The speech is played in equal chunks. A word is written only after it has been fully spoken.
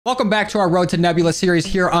Welcome back to our Road to Nebula series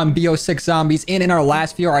here on BO6 Zombies. And in our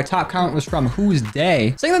last video, our top comment was from Who's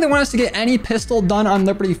Day, saying that they want us to get any pistol done on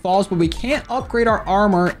Liberty Falls, but we can't upgrade our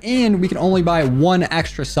armor and we can only buy one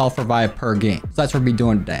extra self-revive per game. So that's what we'll be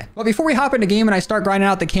doing today. But before we hop into game and I start grinding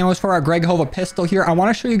out the camos for our Grekhova pistol here, I want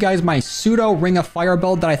to show you guys my pseudo Ring of Fire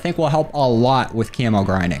build that I think will help a lot with camo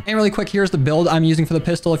grinding. And really quick, here's the build I'm using for the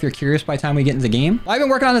pistol if you're curious by the time we get into the game. I've been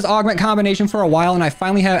working on this augment combination for a while and I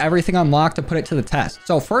finally have everything unlocked to put it to the test.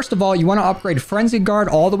 So first of all, you want to upgrade Frenzy Guard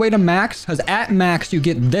all the way to max, because at max you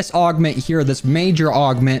get this augment here, this major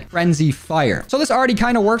augment, Frenzy Fire. So this already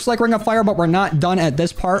kind of works like Ring of Fire, but we're not done at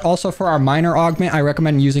this part. Also for our minor augment, I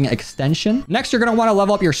recommend using Extension. Next, you're going to want to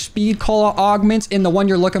level up your Speed Cola augments, and the one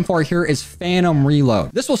you're looking for here is Phantom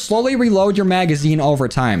Reload. This will slowly reload your magazine over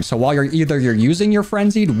time. So while you're using your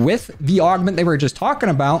Frenzied with the augment they were just talking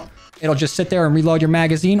about, it'll just sit there and reload your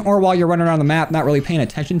magazine, or while you're running around the map not really paying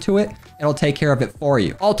attention to it, it'll take care of it for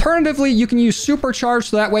you. Alternatively, you can use Supercharge,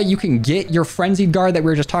 so that way you can get your Frenzied Guard that we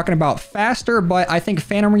were just talking about faster, but I think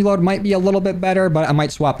Phantom Reload might be a little bit better, but I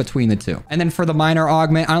might swap between the two. And then for the minor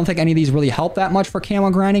augment, I don't think any of these really help that much for camo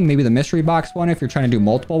grinding. Maybe the mystery box one if you're trying to do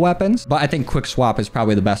multiple weapons, but I think Quick Swap is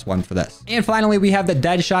probably the best one for this. And finally, we have the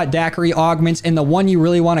Deadshot Daiquiri augments, and the one you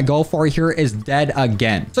really want to go for here is Dead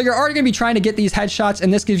Again. So you're already going to be trying to get these headshots,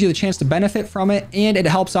 and this gives you the chance to benefit from it, and it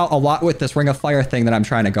helps out a lot with this Ring of Fire thing that I'm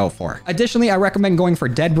trying to go for. Additionally, I recommend going for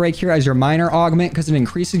Dead Break here as your minor augment because it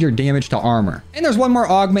increases your damage to armor. And there's one more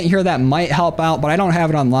augment here that might help out, but I don't have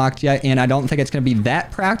it unlocked yet, and I don't think it's going to be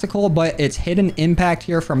that practical, but it's Hidden Impact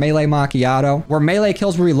here for Melee Macchiato, where melee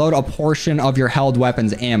kills will reload a portion of your held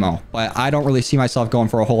weapons ammo, but I don't really see myself going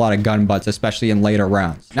for a whole lot of gun butts, especially in later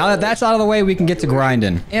rounds. Now that that's out of the way, we can get to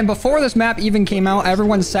grinding. And before this map even came out,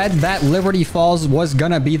 everyone said that Liberty Falls was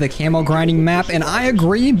gonna be the camo grinding map, and I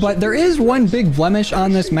agree, but there is one big blemish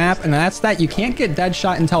on this map, and that's that you can't get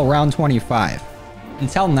Deadshot until round 25.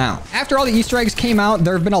 Until now. After all the Easter eggs came out,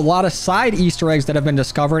 there have been a lot of side Easter eggs that have been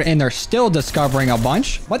discovered, and they're still discovering a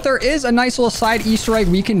bunch. But there is a nice little side Easter egg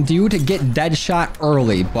we can do to get Deadshot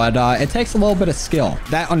early, but it takes a little bit of skill.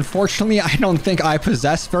 That, unfortunately, I don't think I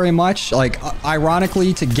possess very much. Like,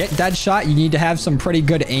 ironically, to get Deadshot, you need to have some pretty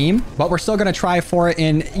good aim, but we're still going to try for it,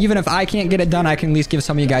 and even if I can't get it done, I can at least give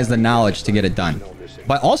some of you guys the knowledge to get it done.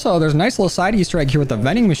 But also, there's a nice little side Easter egg here with the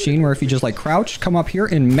vending machine, where if you just, like, crouch, come up here,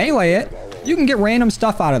 and melee it, you can get random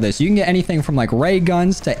stuff out of this. You can get anything from like ray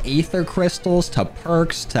guns to aether crystals to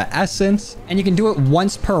perks to essence, and you can do it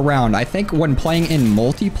once per round. I think when playing in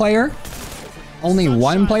multiplayer, only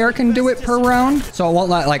one player can do it per round, so it won't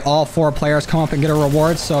let like all 4 players come up and get a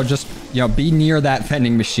reward. So just, you know, be near that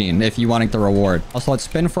vending machine if you want the reward. Also, let's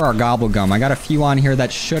spin for our gobble gum. I got a few on here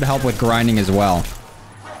that should help with grinding as well.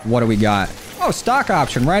 What do we got? Oh, stock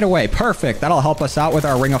option right away. Perfect. That'll help us out with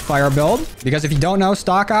our Ring of Fire build. Because if you don't know,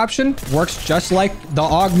 stock option works just like the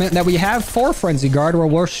augment that we have for Frenzy Guard, where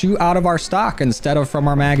we'll shoot out of our stock instead of from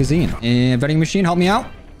our magazine. And vending machine, help me out.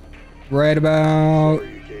 Right about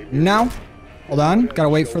now. Hold on. Gotta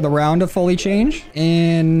wait for the round to fully change.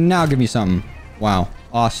 And now give me something. Wow.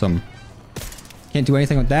 Awesome. Can't do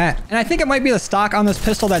anything with that. And I think it might be the stock on this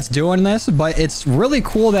pistol that's doing this, but it's really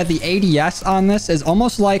cool that the ADS on this is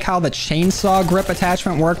almost like how the chainsaw grip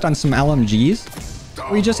attachment worked on some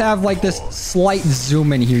LMGs. We just have like this slight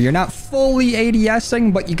zoom in here. You're not fully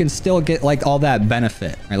ADSing, but you can still get like all that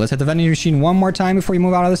benefit. All right, let's hit the vending machine one more time before you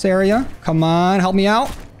move out of this area. Come on, help me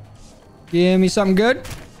out. Give me something good.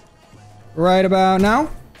 Right about now.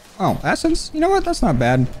 Oh, essence? You know what? That's not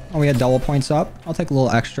bad. Oh, we had double points up. I'll take a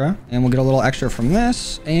little extra. And we'll get a little extra from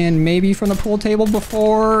this. And maybe from the pool table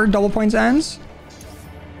before double points ends.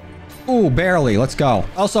 Ooh, barely. Let's go.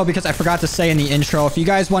 Also, because I forgot to say in the intro, if you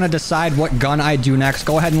guys want to decide what gun I do next,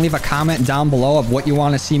 go ahead and leave a comment down below of what you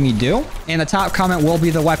want to see me do. And the top comment will be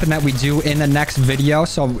the weapon that we do in the next video.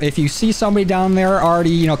 So if you see somebody down there already,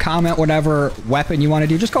 you know, comment whatever weapon you want to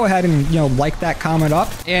do, just go ahead and, you know, like that comment up.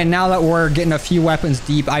 And now that we're getting a few weapons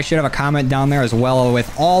deep, I should have a comment down there as well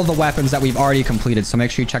with all the weapons that we've already completed. So make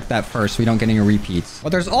sure you check that first so we don't get any repeats. But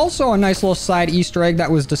there's also a nice little side Easter egg that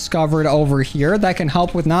was discovered over here that can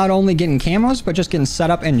help with not only getting camos, but just getting set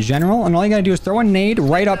up in general. And all you gotta do is throw a nade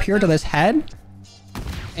right up here to this head.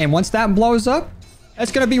 And once that blows up,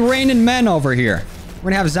 it's gonna be raining men over here.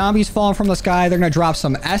 We're gonna have zombies falling from the sky. They're gonna drop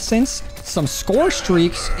some essence some score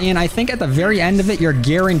streaks, and I think at the very end of it, you're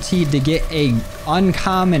guaranteed to get a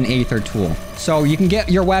uncommon Aether tool. So you can get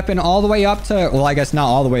your weapon all the way up to, well, I guess not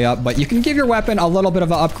all the way up, but you can give your weapon a little bit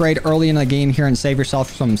of an upgrade early in the game here and save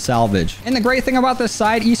yourself some salvage. And the great thing about this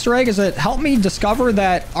side Easter egg is it helped me discover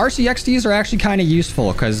that RCXDs are actually kind of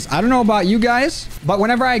useful, because I don't know about you guys, but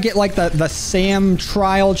whenever I get like the SAM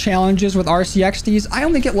trial challenges with RCXDs, I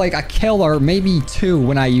only get like a kill or maybe 2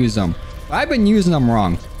 when I use them. I've been using them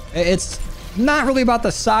wrong. It's not really about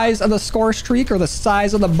the size of the score streak or the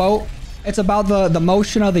size of the boat. It's about the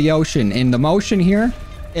motion of the ocean. And the motion here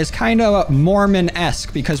is kind of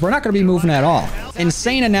Mormon-esque because we're not going to be moving at all.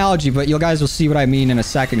 Insane analogy, but you guys will see what I mean in a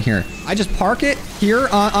second here. I just park it here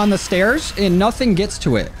on the stairs and nothing gets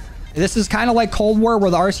to it. This is kind of like Cold War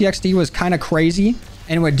where the RCXD was kind of crazy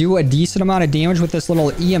and would do a decent amount of damage with this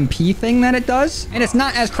little EMP thing that it does. And it's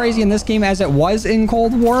not as crazy in this game as it was in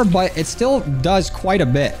Cold War, but it still does quite a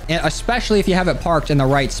bit. And especially if you have it parked in the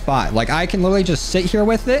right spot. Like I can literally just sit here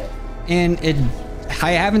with it and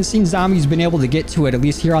I haven't seen zombies been able to get to it, at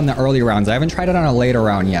least here on the early rounds. I haven't tried it on a later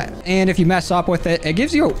round yet. And if you mess up with it, it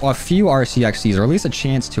gives you a few RCXDs, or at least a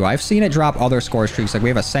chance to. I've seen it drop other score streaks. Like we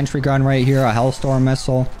have a sentry gun right here, a Hellstorm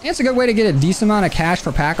missile. And it's a good way to get a decent amount of cash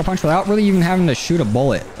for Pack-a-Punch without really even having to shoot a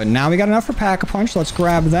bullet. But now we got enough for Pack-a-Punch. Let's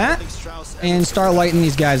grab that and start lighting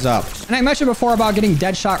these guys up. And I mentioned before about getting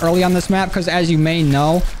Deadshot early on this map, because as you may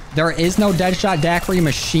know, there is no Deadshot daiquiri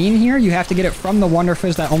machine here. You have to get it from the Wonder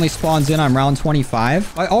Fizz that only spawns in on round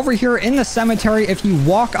 25. But over here in the cemetery, if you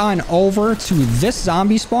walk on over to this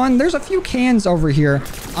zombie spawn, there's a few cans over here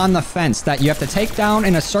on the fence that you have to take down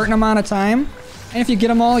in a certain amount of time. And if you get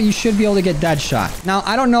them all, you should be able to get Deadshot. Now,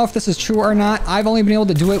 I don't know if this is true or not. I've only been able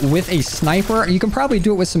to do it with a sniper. You can probably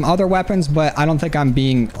do it with some other weapons, but I don't think I'm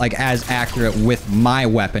being like as accurate with my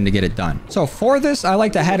weapon to get it done. So for this, I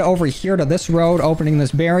like to head over here to this road, opening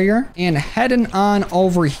this barrier, and heading on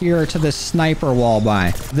over here to this sniper wall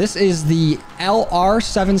by. This is the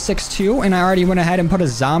LR762, and I already went ahead and put a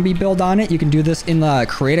zombie build on it. You can do this in the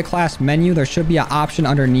create a class menu. There should be an option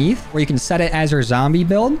underneath where you can set it as your zombie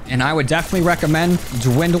build. And I would definitely recommend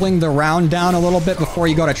dwindling the round down a little bit before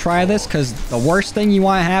you go to try this, because the worst thing you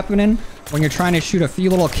want happening when you're trying to shoot a few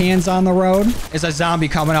little cans on the road is a zombie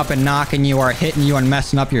coming up and knocking you or hitting you and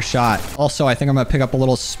messing up your shot. Also, I think I'm gonna pick up a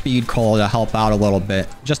little speed coal to help out a little bit,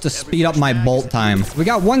 just to speed up my bolt time. We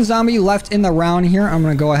got one zombie left in the round here. I'm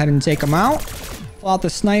gonna go ahead and take him out. Pull out the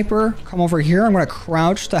sniper, come over here. I'm gonna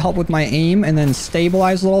crouch to help with my aim and then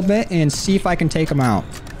stabilize a little bit and see if I can take him out.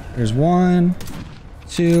 There's 1,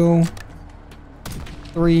 2,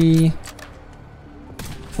 3,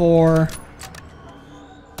 4,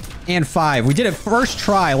 and 5. We did it first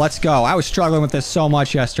try. Let's go. I was struggling with this so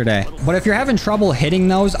much yesterday. But if you're having trouble hitting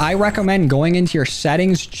those, I recommend going into your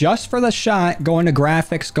settings just for the shot, going to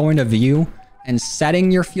graphics, going to view, and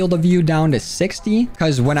setting your field of view down to 60.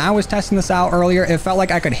 Because when I was testing this out earlier, it felt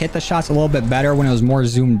like I could hit the shots a little bit better when it was more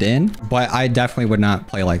zoomed in. But I definitely would not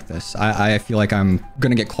play like this. I feel like I'm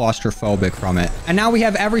going to get claustrophobic from it. And now we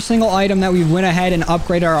have every single item that we went ahead and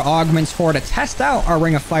upgraded our augments for to test out our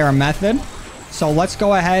Ring of Fire method. So let's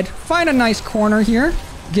go ahead, find a nice corner here,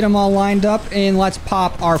 get them all lined up, and let's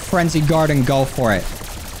pop our Frenzy Guard and go for it.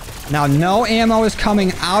 Now, no ammo is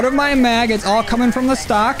coming out of my mag. It's all coming from the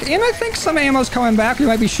stock. And I think some ammo's coming back. We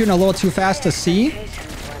might be shooting a little too fast to see.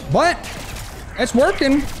 But it's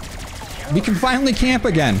working. We can finally camp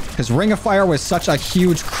again. Because Ring of Fire was such a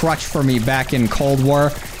huge crutch for me back in Cold War.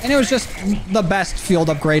 And it was just the best field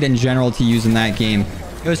upgrade in general to use in that game.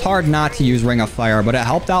 It was hard not to use Ring of Fire, but it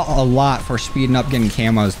helped out a lot for speeding up getting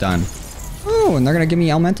camos done. Ooh, and they're going to give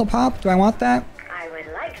me Elemental Pop. Do I want that?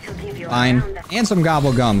 Fine. And some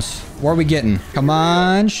gobble gums. What are we getting? Come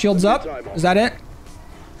on. Shields up. Is that it?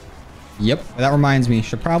 Yep. That reminds me.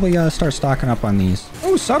 Should probably start stocking up on these.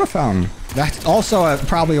 Oh, soda fountain. That's also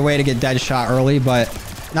probably a way to get Deadshot early, but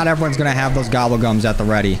not everyone's going to have those gobble gums at the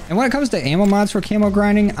ready. And when it comes to ammo mods for camo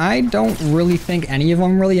grinding, I don't really think any of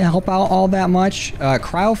them really help out all that much.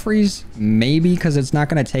 Cryo Freeze, maybe, because it's not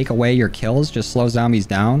going to take away your kills, just slow zombies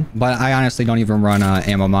down. But I honestly don't even run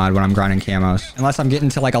ammo mod when I'm grinding camos. Unless I'm getting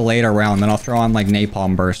to like a later round, then I'll throw on like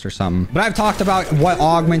Napalm Burst or something. But I've talked about what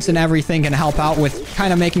augments and everything can help out with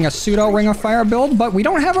kind of making a pseudo Ring of Fire build, but we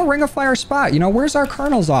don't have a Ring of Fire spot. You know, where's our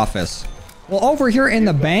Colonel's office? Well, over here in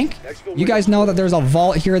the bank, you guys know that there's a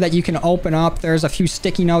vault here that you can open up. There's a few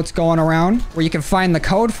sticky notes going around where you can find the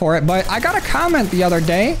code for it. But I got a comment the other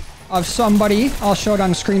day of somebody. I'll show it on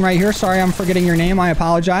the screen right here. Sorry, I'm forgetting your name. I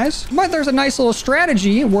apologize. But there's a nice little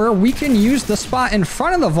strategy where we can use the spot in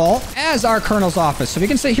front of the vault as our Colonel's office. So we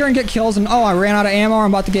can sit here and get kills and, oh, I ran out of ammo.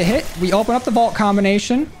 I'm about to get hit. We open up the vault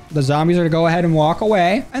combination. The zombies are to go ahead and walk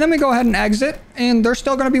away. And then we go ahead and exit. And they're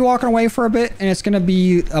still going to be walking away for a bit. And it's going to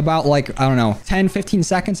be about like, I don't know, 10, 15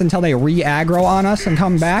 seconds until they re-aggro on us and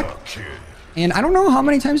come back. And I don't know how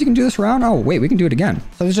many times you can do this round. Oh, wait, we can do it again.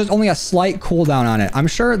 So there's just only a slight cooldown on it. I'm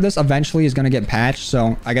sure this eventually is going to get patched.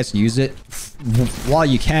 So I guess use it while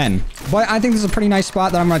you can. But I think this is a pretty nice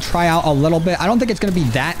spot that I'm going to try out a little bit. I don't think it's going to be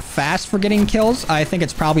that fast for getting kills. I think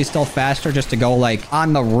it's probably still faster just to go like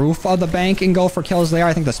on the roof of the bank and go for kills there.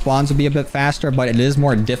 I think the spawns would be a bit faster, but it is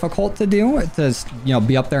more difficult to do to, you know,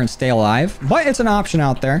 be up there and stay alive. But it's an option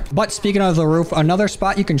out there. But speaking of the roof, another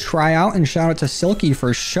spot you can try out, and shout out to Silky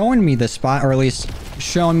for showing me this spot, or at least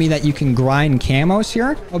showing me that you can grind camos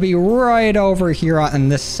here. I'll be right over here on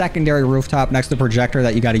this secondary rooftop next to the projector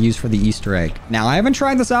that you got to use for the Easter egg. Now, I haven't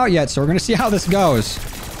tried this out yet, so we're going to see how this goes.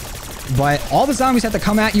 But all the zombies have to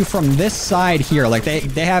come at you from this side here. Like,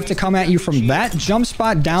 they have to come at you from that jump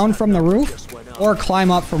spot down from the roof or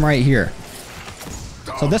climb up from right here.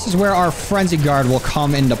 So this is where our Frenzy Guard will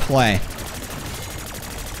come into play.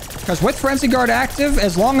 Because with Frenzy Guard active,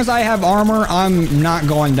 as long as I have armor, I'm not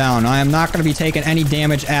going down. I am not going to be taking any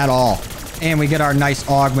damage at all. And we get our nice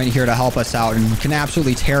Augment here to help us out and can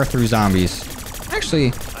absolutely tear through zombies. Actually,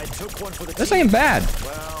 this ain't bad.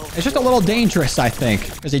 It's just a little dangerous, I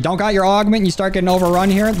think. Because you don't got your Augment and you start getting overrun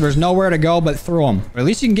here. There's nowhere to go but through them. Or at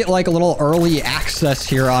least you can get like a little early access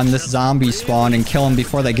here on this zombie spawn and kill them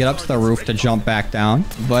before they get up to the roof to jump back down.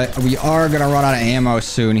 But we are going to run out of ammo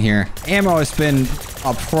soon here. Ammo has been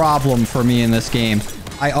a problem for me in this game.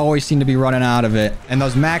 I always seem to be running out of it. And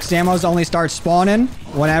those max ammos only start spawning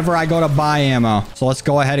whenever I go to buy ammo. So let's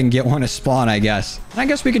go ahead and get one to spawn, I guess. And I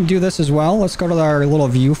guess we can do this as well. Let's go to our little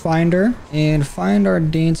viewfinder and find our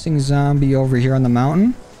dancing zombie over here on the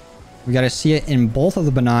mountain. We got to see it in both of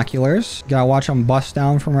the binoculars. Got to watch them bust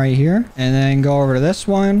down from right here. And then go over to this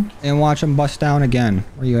one and watch them bust down again.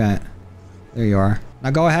 Where you at? There you are.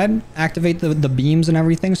 Now go ahead, activate the beams and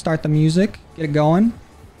everything. Start the music. Get it going.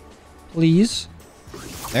 Please.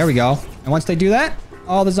 There we go. And once they do that,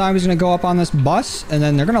 all the zombies are going to go up on this bus. And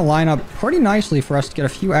then they're going to line up pretty nicely for us to get a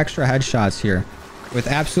few extra headshots here. With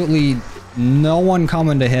absolutely no one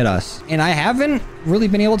coming to hit us. And I haven't really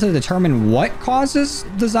been able to determine what causes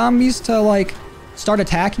the zombies to, like, start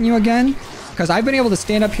attacking you again. Because I've been able to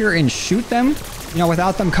stand up here and shoot them, you know,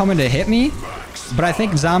 without them coming to hit me. But I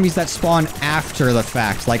think zombies that spawn after the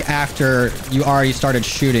fact, like after you already started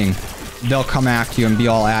shooting, they'll come after you and be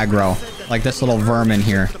all aggro. Like this little vermin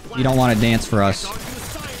here. You don't want to dance for us.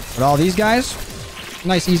 But all these guys,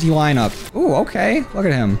 nice easy lineup. Ooh, okay. Look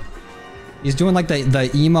at him. He's doing like the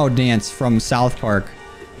emo dance from South Park,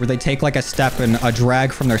 where they take like a step and a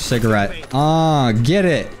drag from their cigarette. Ah, get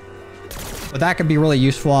it. But that could be really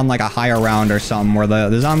useful on like a higher round or something, where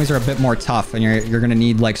the zombies are a bit more tough and you're gonna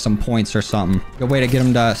need like some points or something. Good way to get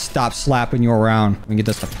them to stop slapping you around. We can get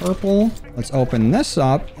this to purple. Let's open this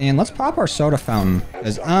up and let's pop our soda fountain.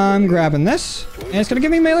 Because I'm grabbing this and it's gonna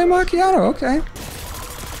give me melee macchiato. Okay.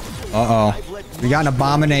 Uh-oh. We got an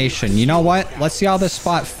abomination. You know what? Let's see how this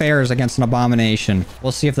spot fares against an abomination.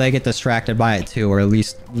 We'll see if they get distracted by it too, or at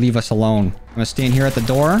least leave us alone. I'm gonna stand here at the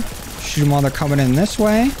door. Shoot them while they're coming in this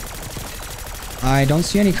way. I don't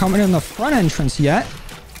see any coming in the front entrance yet.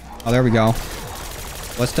 Oh, there we go.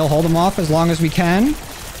 Let's still hold them off as long as we can.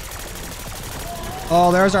 Oh,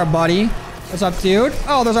 there's our buddy. What's up, dude?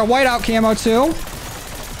 Oh, there's our whiteout camo, too.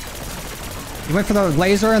 He went for the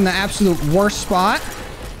laser in the absolute worst spot.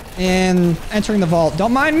 And entering the vault.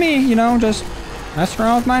 Don't mind me, you know, just messing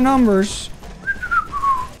around with my numbers.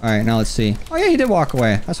 Alright, now let's see. Oh, yeah, he did walk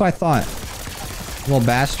away. That's what I thought. Little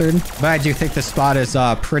bastard. But I do think this spot is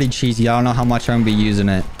pretty cheesy. I don't know how much I'm gonna be using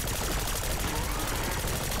it.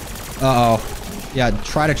 Uh-oh. Yeah,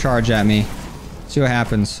 try to charge at me. See what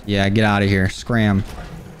happens. Yeah, get out of here. Scram.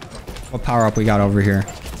 What power up we got over here?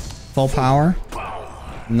 Full power.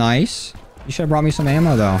 Nice. You should have brought me some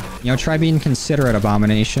ammo, though. You know, try being considerate,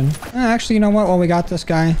 Abomination. Actually, you know what? While we got this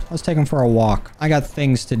guy, let's take him for a walk. I got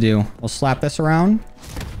things to do. We'll slap this around.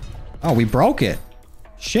 Oh, we broke it.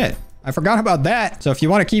 Shit. I forgot about that. So if you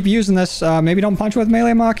want to keep using this, maybe don't punch with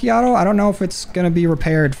melee macchiato. I don't know if it's going to be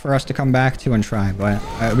repaired for us to come back to and try, but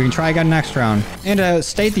we can try again next round. And to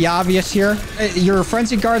state the obvious here, your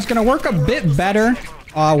Frenzy Guard's going to work a bit better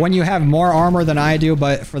when you have more armor than I do,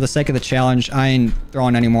 but for the sake of the challenge, I ain't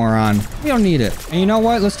throwing any more on. We don't need it. And you know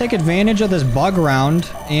what? Let's take advantage of this bug round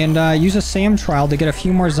and use a SAM trial to get a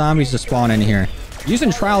few more zombies to spawn in here.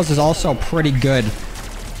 Using trials is also pretty good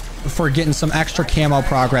for getting some extra camo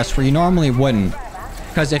progress where you normally wouldn't.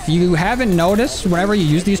 Because if you haven't noticed, whenever you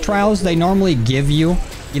use these trials, they normally give you,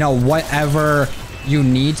 you know, whatever you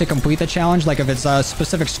need to complete the challenge. Like if it's a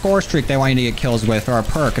specific score streak they want you to get kills with or a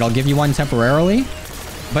perk, it'll give you one temporarily.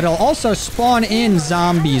 But it'll also spawn in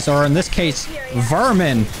zombies, or in this case,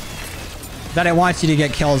 vermin, that it wants you to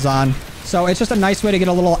get kills on. So it's just a nice way to get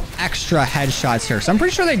a little extra headshots here. So I'm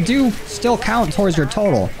pretty sure they do still count towards your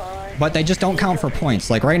total, but they just don't count for points.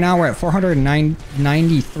 Like right now we're at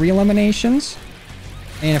 493 eliminations.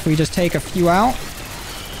 And if we just take a few out,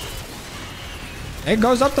 it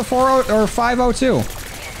goes up to 40 or 502.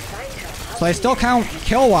 So they still count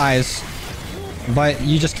kill-wise, but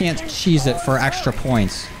you just can't cheese it for extra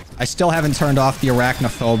points. I still haven't turned off the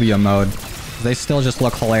arachnophobia mode. They still just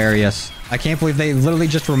look hilarious. I can't believe they literally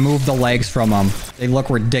just removed the legs from them. They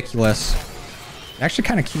look ridiculous. They're actually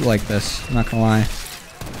kind of cute like this, I'm not gonna lie.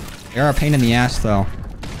 They're a pain in the ass though.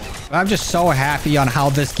 But I'm just so happy on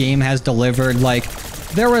how this game has delivered. Like,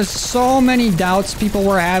 there was so many doubts people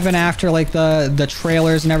were having after like the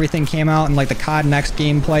trailers and everything came out, and like the COD Next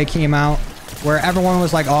gameplay came out, where everyone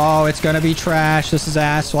was like, oh, it's gonna be trash, this is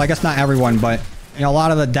ass. Well, I guess not everyone, but you know, a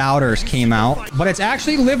lot of the doubters came out. But it's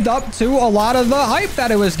actually lived up to a lot of the hype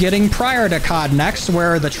that it was getting prior to COD Next,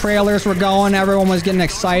 where the trailers were going, everyone was getting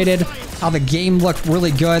excited, how the game looked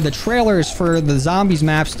really good. The trailers for the zombies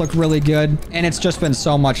maps looked really good, and it's just been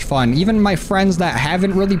so much fun. Even my friends that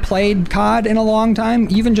haven't really played COD in a long time,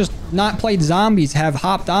 even just not played zombies, have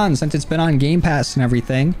hopped on since it's been on Game Pass and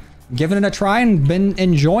everything, given it a try and been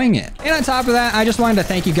enjoying it. And on top of that, I just wanted to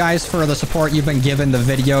thank you guys for the support you've been giving the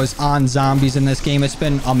videos on zombies in this game. It's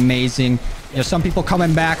been amazing. You know, some people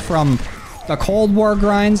coming back from the Cold War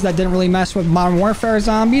grinds that didn't really mess with Modern Warfare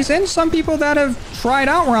zombies, and some people that have tried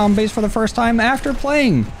out round-based for the first time after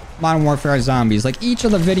playing Modern Warfare zombies. Like, each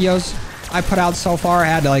of the videos I put out so far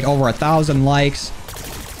had like over 1,000 likes.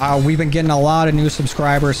 We've been getting a lot of new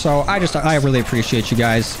subscribers, so I really appreciate you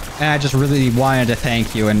guys, and I just really wanted to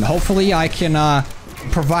thank you, and hopefully I can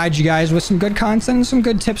provide you guys with some good content and some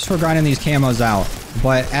good tips for grinding these camos out.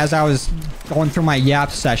 But as I was going through my yap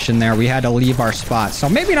session there, we had to leave our spot, so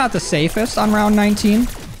maybe not the safest on round 19,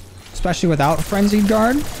 especially without Frenzied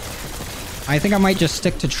Guard. I think I might just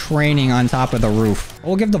stick to training on top of the roof.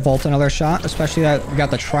 We'll give the Vault another shot, especially that we got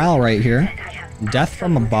the trial right here. Death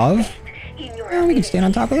from above. Well, we can stand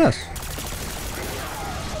on top of this.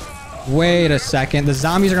 Wait a second. The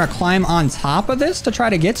zombies are going to climb on top of this to try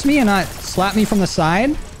to get to me and not slap me from the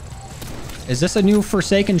side? Is this a new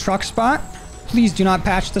Forsaken truck spot? Please do not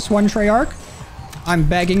patch this one, Treyarch. I'm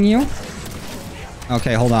begging you.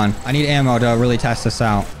 Okay, hold on. I need ammo to really test this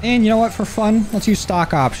out. And you know what? For fun, let's use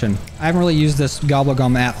stock option. I haven't really used this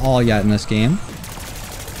gobblegum at all yet in this game.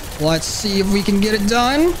 Let's see if we can get it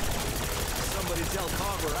done.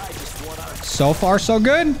 So far, so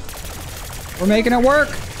good. We're making it work.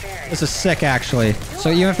 This is sick, actually.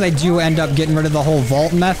 So even if they do end up getting rid of the whole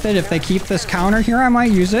vault method, if they keep this counter here, I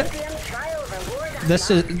might use it.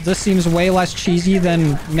 This seems way less cheesy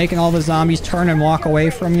than making all the zombies turn and walk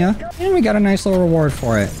away from you. And we got a nice little reward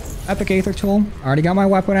for it. Epic Aether Tool. I already got my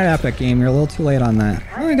weapon at Epic Game. You're a little too late on that.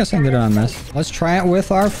 Well, I guess I can get it on this. Let's try it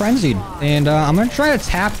with our Frenzied. And I'm going to try to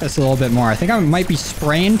tap this a little bit more. I think I might be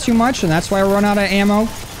spraying too much, and that's why I run out of ammo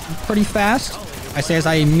pretty fast. I say as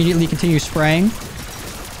I immediately continue spraying.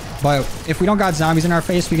 But if we don't got zombies in our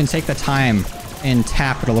face, we can take the time and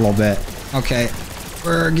tap it a little bit. Okay.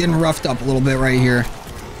 We're getting roughed up a little bit right here.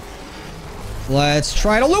 Let's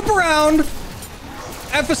try to loop around.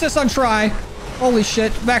 Emphasis on try. Holy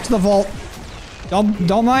shit. Back to the vault.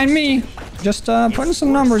 Don't mind me. Just putting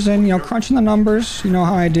some numbers in, you know, crunching the numbers. You know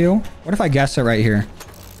how I do. What if I guess it right here?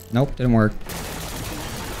 Nope, didn't work.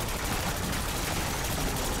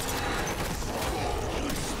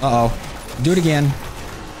 Uh-oh. Do it again.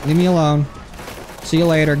 Leave me alone. See you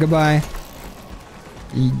later. Goodbye.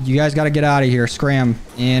 You guys got to get out of here. Scram.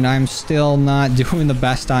 And I'm still not doing the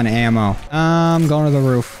best on ammo. I'm going to the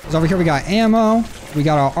roof. Because over here we got ammo. We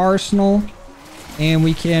got our arsenal. And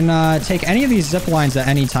we can take any of these zip lines at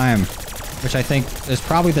any time. Which I think is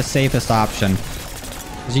probably the safest option.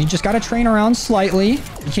 Because you just got to train around slightly.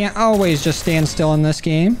 You can't always just stand still in this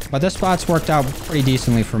game. But this spot's worked out pretty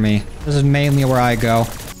decently for me. This is mainly where I go.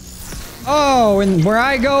 Oh, and where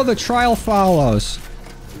I go, the trial follows.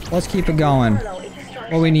 Let's keep it going.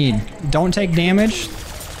 What we need? Don't take damage.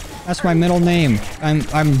 That's my middle name.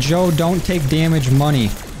 I'm Joe Don't Take Damage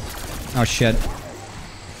Money. Oh shit.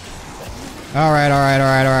 Alright.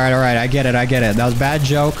 I get it. That was a bad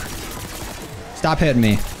joke. Stop hitting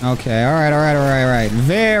me. Okay, alright.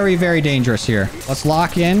 Very, very dangerous here. Let's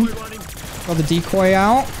lock in. Throw the decoy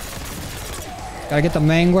out. Gotta get the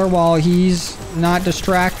mangler while he's not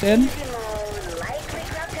distracted.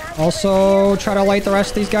 Also, try to light the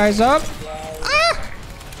rest of these guys up. Ah!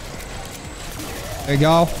 There you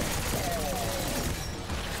go.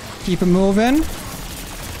 Keep it moving.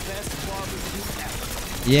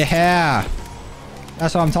 Yeah.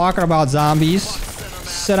 That's what I'm talking about, zombies.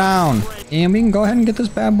 Sit down. And we can go ahead and get this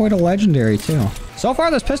bad boy to legendary, too. So far,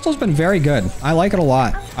 this pistol's been very good. I like it a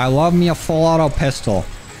lot. I love me a full auto pistol.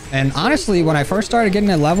 And honestly, when I first started getting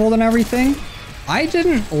it leveled and everything, I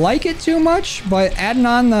didn't like it too much, but adding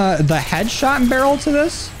on the headshot barrel to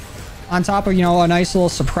this, on top of, you know, a nice little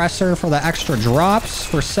suppressor for the extra drops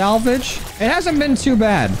for salvage, it hasn't been too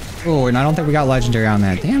bad. Oh, and I don't think we got legendary on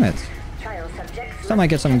that. Damn it. Still might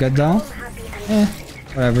get some good, though.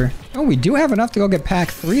 Whatever. Oh, we do have enough to go get pack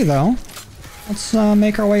 3, though. Let's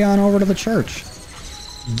make our way on over to the church.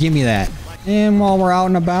 Give me that. And while we're out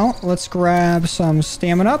and about, let's grab some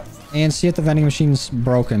stamina up and see if the vending machine's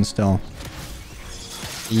broken still.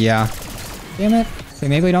 Yeah. Damn it. Okay,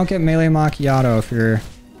 maybe we don't get melee macchiato if you're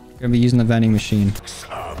gonna be using the vending machine.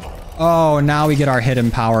 Oh, now we get our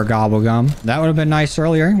hidden power gobblegum. That would have been nice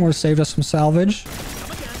earlier. Would have saved us some salvage.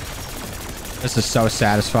 This is so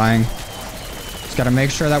satisfying. Just gotta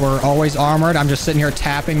make sure that we're always armored. I'm just sitting here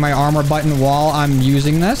tapping my armor button while I'm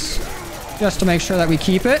using this, just to make sure that we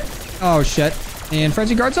keep it. Oh shit. And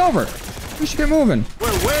frenzy guard's over. We should get moving.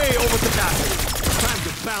 We're way over capacity. Time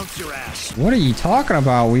to bounce your ass. What are you talking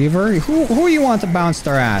about, Weaver? Who you want to bounce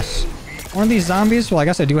their ass? One of these zombies? Well, I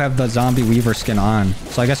guess I do have the zombie Weaver skin on,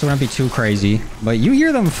 so I guess it wouldn't be too crazy. But you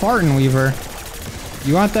hear them farting, Weaver.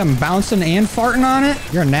 You want them bouncing and farting on it?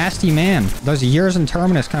 You're a nasty man. Those years in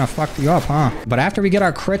Terminus kind of fucked you up, huh? But after we get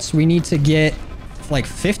our crits, we need to get like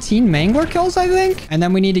 15 mangler kills, I think. And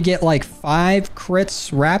then we need to get like 5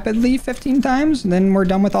 crits rapidly 15 times. And then we're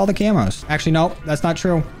done with all the camos. Actually, no, that's not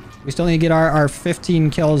true. We still need to get our 15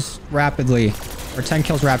 kills rapidly, or 10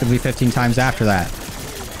 kills rapidly 15 times after that.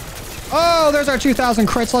 Oh, there's our 2,000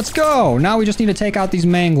 crits. Let's go. Now we just need to take out these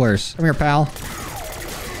manglers. Come here, pal.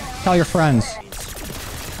 Tell your friends.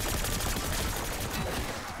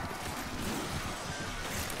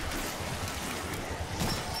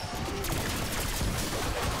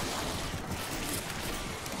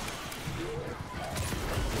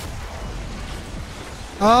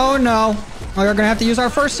 Oh no. We're gonna have to use our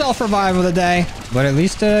first self-revive of the day. But at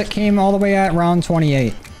least it came all the way at round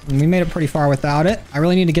 28. And we made it pretty far without it. I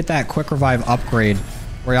really need to get that quick revive upgrade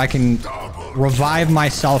where I can revive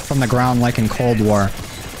myself from the ground like in Cold War.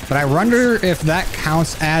 But I wonder if that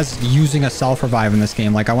counts as using a self-revive in this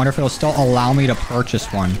game. Like, I wonder if it'll still allow me to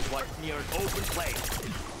purchase one.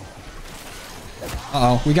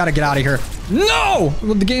 Uh-oh, we gotta get out of here. No!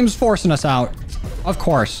 The game's forcing us out. Of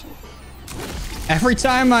course. Every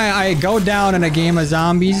time I go down in a game of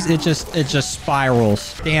zombies, it just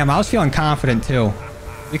spirals. Damn, I was feeling confident too.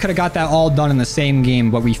 We could have got that all done in the same game,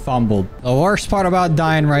 but we fumbled. The worst part about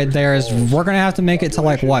dying right there is we're gonna have to make it to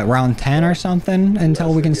like, what, round 10 or something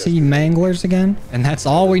until we can see manglers again? And that's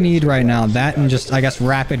all we need right now. That and just, I guess,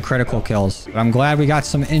 rapid critical kills. But I'm glad we got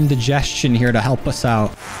some indigestion here to help us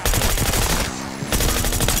out.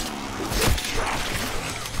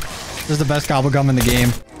 This is the best gobblegum in the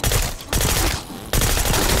game.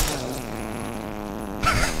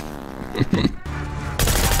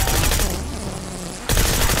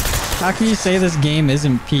 How can you say this game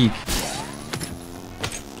isn't peak?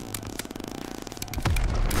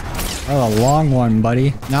 Oh, a long one,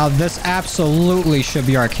 buddy. Now this absolutely should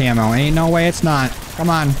be our camo. Ain't no way it's not. Come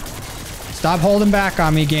on. Stop holding back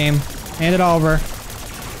on me, game. Hand it over.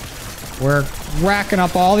 We're racking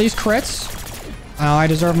up all these crits. Oh, I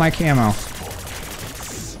deserve my camo.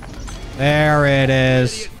 There it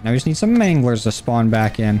is. Now we just need some manglers to spawn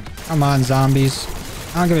back in. Come on, zombies.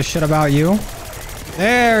 I don't give a shit about you.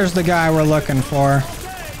 There's the guy we're looking for.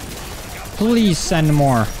 Please send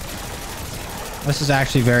more. This is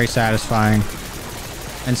actually very satisfying.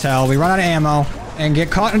 Until we run out of ammo and get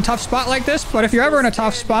caught in a tough spot like this. But if you're ever in a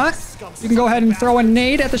tough spot, you can go ahead and throw a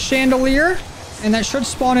nade at the chandelier. And that should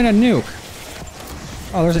spawn in a nuke.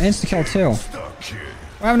 Oh, there's an insta-kill too.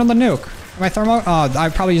 What happened to the nuke? My thermo... Oh, I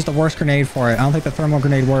probably used the worst grenade for it. I don't think the thermal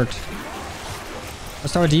grenade worked.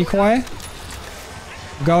 Let's throw a decoy.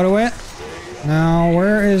 Go to it. Now,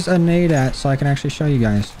 where is a nade at so I can actually show you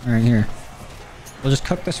guys? All right, here. We'll just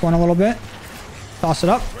cook this one a little bit. Toss it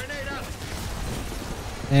up.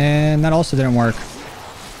 And that also didn't work.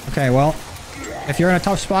 Okay, well, if you're in a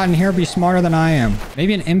tough spot in here, be smarter than I am.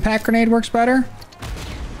 Maybe an impact grenade works better.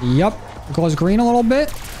 Yup. It glows green a little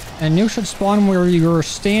bit. And nuke should spawn where you were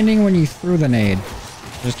standing when you threw the nade.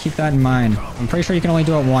 Just keep that in mind. I'm pretty sure you can only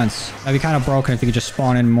do it once. That'd be kind of broken if you could just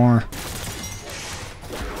spawn in more.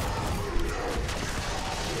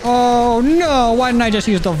 Oh no, why didn't I just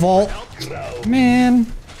use the vault? Man.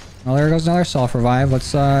 Well, there goes another self-revive.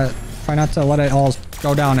 Let's Try not to let it all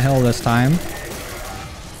go downhill this time.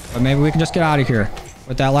 But maybe we can just get out of here.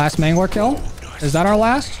 With that last mangler kill? Is that our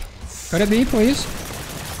last? Could it be, please?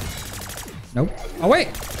 Nope. Oh,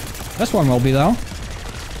 wait. This one will be, though.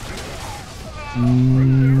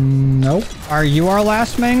 Nope. Are you our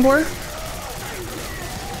last mangler?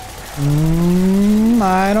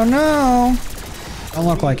 I don't know. Don't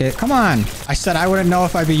look like it. Come on. I said I wouldn't know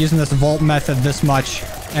if I'd be using this vault method this much.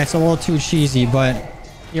 And it's a little too cheesy, but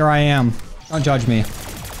here I am. Don't judge me.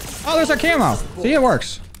 Oh, there's our camo. See, it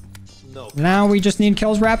works. Now we just need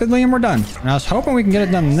kills rapidly and we're done. And I was hoping we can get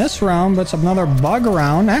it done this round, but it's another bug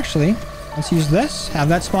round. Actually, let's use this. Have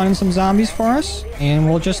that spawn in some zombies for us. And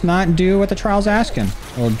we'll just not do what the trial's asking.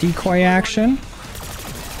 A little decoy action.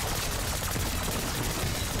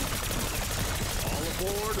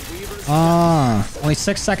 Only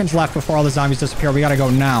 6 seconds left before all the zombies disappear. We gotta go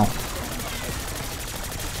now.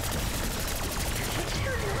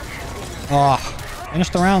 Oh,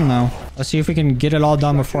 finished the round though. Let's see if we can get it all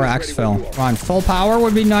done before exfil. Come on, full power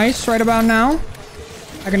would be nice right about now.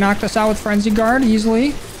 I can knock this out with Frenzy Guard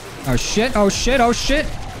easily. Oh shit, oh shit, oh shit.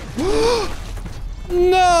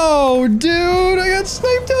 No, dude, I got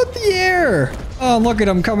sniped out the air. Oh, look at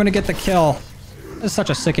him coming to get the kill. This is such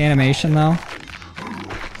a sick animation though.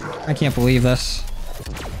 I can't believe this.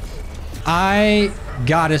 I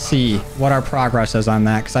gotta see what our progress is on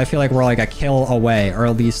that, because I feel like we're like a kill away, or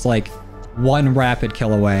at least like one rapid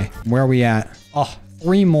kill away. Where are we at? Oh,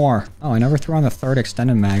 3 more. Oh, I never threw on the 3rd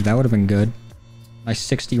extended mag. That would have been good. My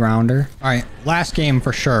 60 rounder. All right, last game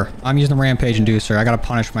for sure. I'm using the Rampage Inducer. I gotta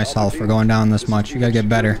punish myself for going down this much. You gotta get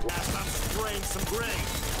better.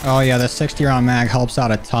 Oh yeah, the 60 round mag helps out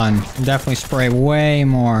a ton. Can definitely spray way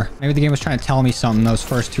more. Maybe the game was trying to tell me something those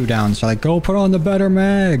first 2 downs. So like, go put on the better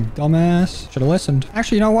mag, dumbass. Should have listened.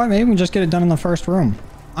 Actually, you know what? Maybe we can just get it done in the first room.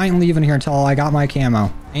 I ain't leaving here until I got my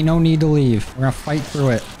camo. Ain't no need to leave. We're gonna fight through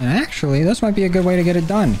it. And actually, this might be a good way to get it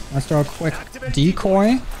done. Let's throw a quick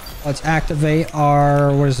decoy. Let's activate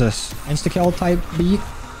our, what is this? Insta-kill type beat.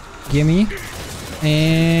 Gimme.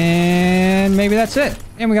 And maybe that's it.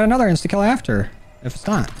 And we got another insta-kill after. If it's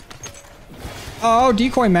not. Oh,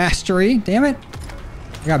 decoy mastery. Damn it.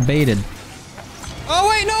 I got baited. Oh,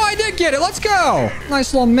 wait, no, I did get it. Let's go.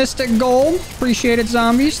 Nice little mystic gold. Appreciate it,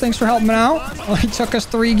 zombies. Thanks for helping out. Well, it took us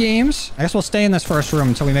 3 games. I guess we'll stay in this first room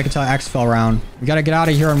until we make it to the exfil round. We got to get out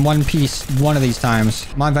of here in one piece one of these times.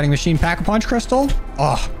 Come on, vending machine. Pack-a-punch crystal.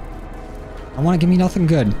 Oh. I want to give me nothing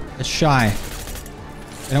good. It's shy.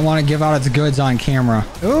 They don't want to give out its goods on camera.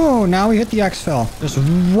 Ooh, now we hit the exfil. Just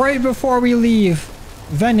right before we leave.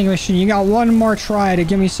 Vending machine, you got one more try to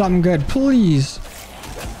give me something good, please.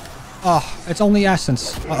 Oh, it's only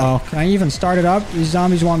essence. Uh-oh. Can I even start it up? These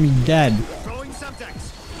zombies want me dead.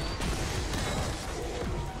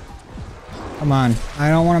 Come on. I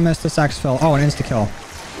don't want to miss this exfil. Oh, an insta-kill.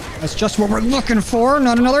 That's just what we're looking for.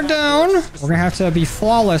 Not another down. We're going to have to be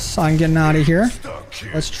flawless on getting out of here.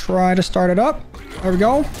 Let's try to start it up. There we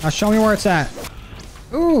go. Now show me where it's at.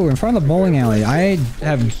 Ooh, in front of the bowling alley. I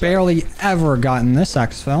have barely ever gotten this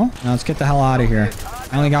exfil. Now let's get the hell out of here.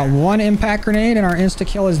 I only got 1 impact grenade and our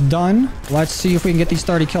insta-kill is done. Let's see if we can get these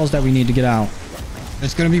 30 kills that we need to get out.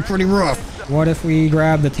 It's going to be pretty rough. What if we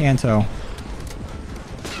grab the Tanto?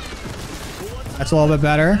 That's a little bit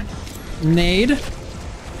better. Nade.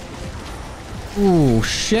 Ooh,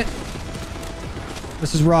 shit.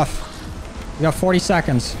 This is rough. We got 40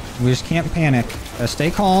 seconds. We just can't panic. Gotta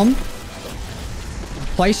stay calm.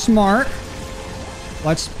 Play smart.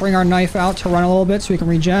 Let's bring our knife out to run a little bit so we can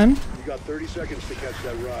regen. You got 30 seconds to catch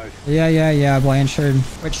that ride. Yeah, Blanchard.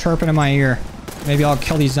 Quit chirping in my ear. Maybe I'll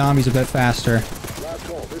kill these zombies a bit faster. Last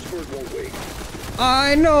call. This bird won't wait.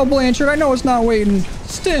 I know, Blanchard. I know it's not waiting.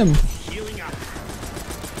 Stim. Healing up.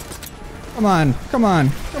 Come on. Come on.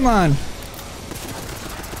 Come on.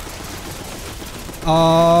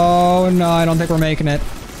 Oh, no. I don't think we're making it.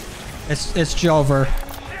 It's Jover.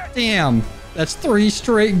 Damn. That's 3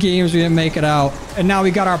 straight games we didn't make it out. And now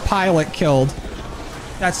we got our pilot killed.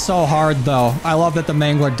 That's so hard, though. I love that the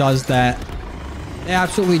Mangler does that. They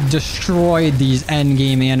absolutely destroyed these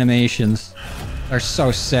endgame animations. They're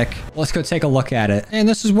so sick. Let's go take a look at it. And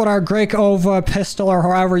this is what our Grekhova pistol, or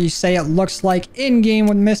however you say it, looks like in-game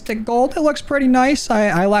with Mystic Gold. It looks pretty nice.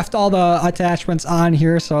 I left all the attachments on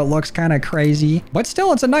here, so it looks kind of crazy. But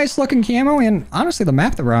still, it's a nice looking camo, and honestly, the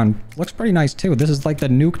map they're on looks pretty nice too. This is like the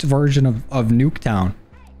nuked version of Nuketown.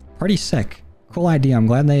 Pretty sick. Cool idea. I'm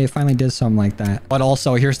glad they finally did something like that. But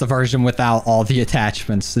also, here's the version without all the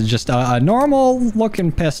attachments. It's just a normal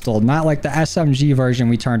looking pistol, not like the SMG version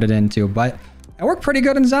we turned it into, but It worked pretty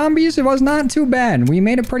good in zombies. It was not too bad. We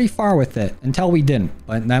made it pretty far with it until we didn't.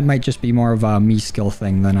 But that might just be more of a me skill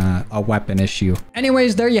thing than a weapon issue.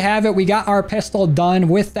 Anyways, there you have it. We got our pistol done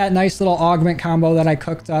with that nice little augment combo that I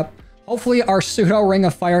cooked up. Hopefully our pseudo ring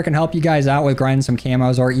of fire can help you guys out with grinding some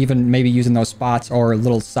camos or even maybe using those spots or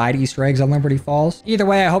little side Easter eggs on Liberty Falls. Either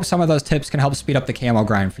way, I hope some of those tips can help speed up the camo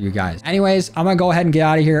grind for you guys. Anyways, I'm going to go ahead and get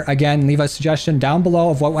out of here. Again, leave a suggestion down below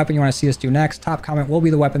of what weapon you want to see us do next. Top comment will be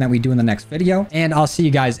the weapon that we do in the next video. And I'll see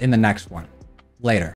you guys in the next one. Later.